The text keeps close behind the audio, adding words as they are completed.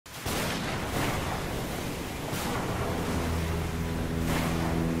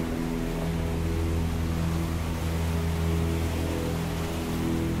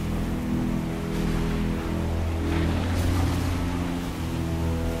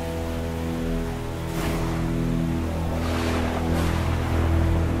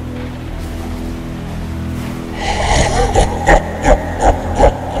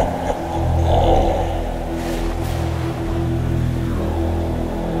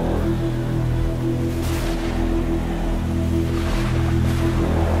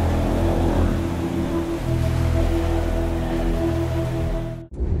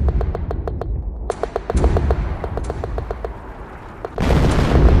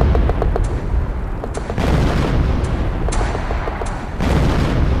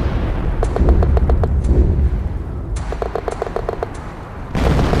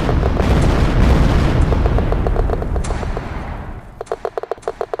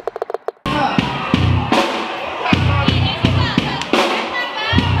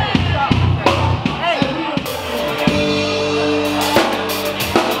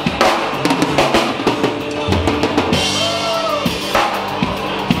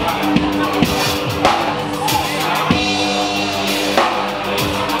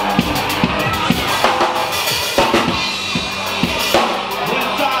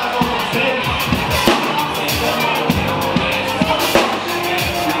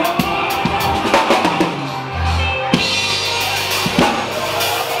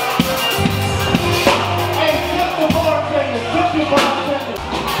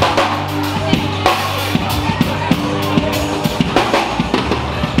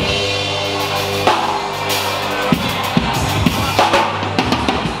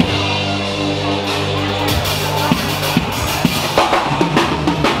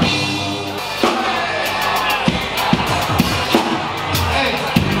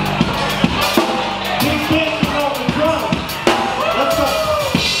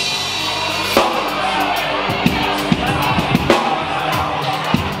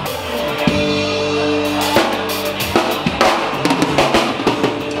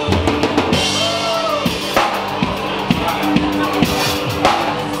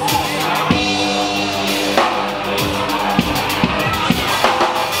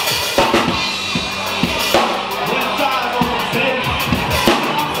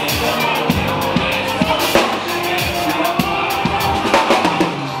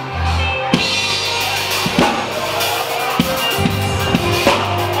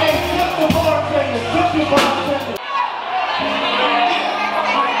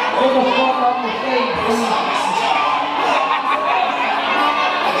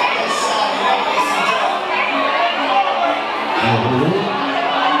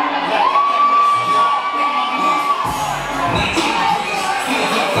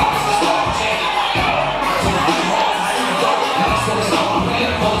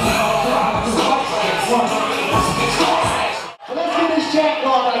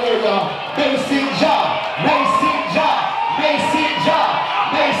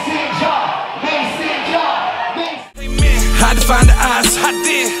Had to find the eyes, I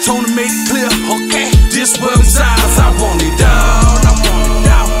did. Tony made it clear, okay. This world is ours. I want it all. I want it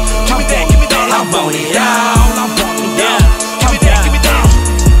all. Give me that, give me that. I want it all. I want it all. Give me that, give me that.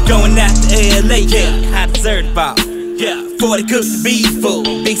 Going out to LA, yeah, I deserve the ball. Yeah, 40 cooked the beef full,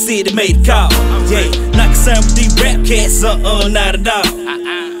 big city made a call. Yeah, not concerned with these rap cats, not at all.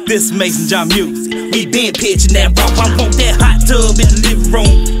 This is amazing Jar Muzik, we been pitching that rock. I want that hot tub in the living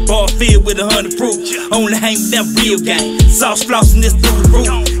room, bar filled with 100 proof. Only hang with that real gang, sauce flossing this through the roof.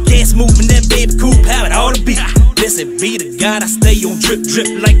 Gas moving that baby coupe, having all the beat. Blessed be the God, I stay on drip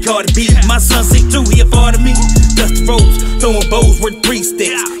like Cardi B. My son sick too, he a part of me. Dusty Rose, throwing bows worth 3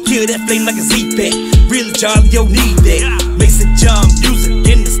 sticks. Kill that flame like a Z-Pack. Really, Charlie, yo, need that. Makes it Jar Muzik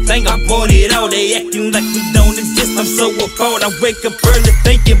in this thing. I want it all. They acting like we don't exist. I'm so appalled. I wake up early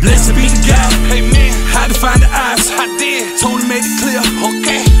thinking, blessed be the God. Hey man, had to find the eyes. I did. Tony made it clear,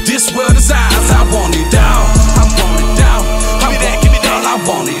 okay. This world is ours. I want it all. I want it all. Give me that, give me that. I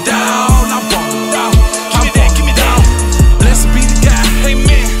want it all. I want it all. Give me that, give me that. Blessed be the God. Hey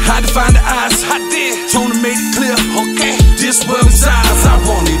man, had to find the eyes. I did. Tony made it clear, okay. This world is ours. I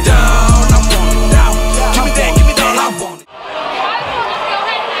want it all. I want it all. Give me that, give me that. I want it.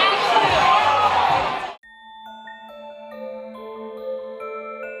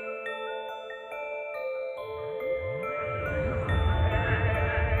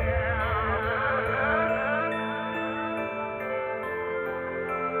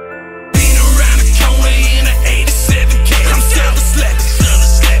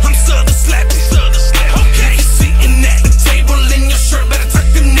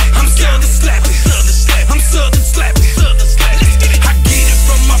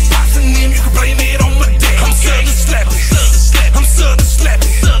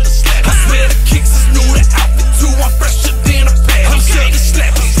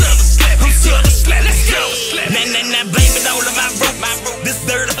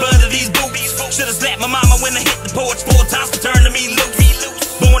 Should've slapped my mama when I hit the porch 4 times to turn to me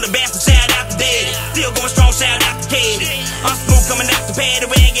loose. Born a bastard, shout out to daddy. Still going strong, shout out to Katie. I'm smooth coming out the paddy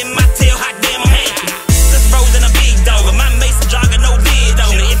wagon, my tail hot, damn I'm happy. This rose and a big dog, my mason jogger, no lid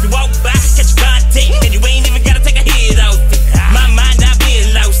on it. If you walk by, catch your contact, and you ain't even gotta take a head off it. My mind, I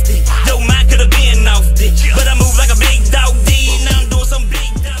been lost it. Your mind could've been off it. But I move like a big dog did. Now I'm doing some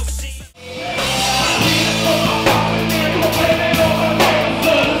big dog shit.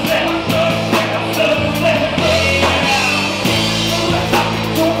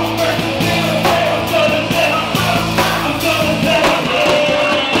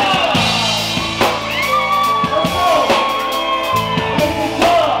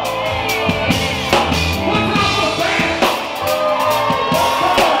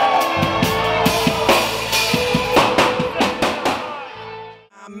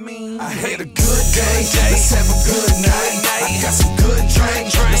 I had a good day, let's have a good night. I got some good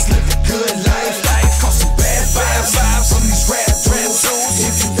drink, let's live a good life. Caught some bad vibes from these rap dudes.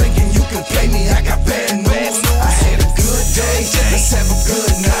 If you thinking you can play me, I got bad news. I had a good day, let's have a good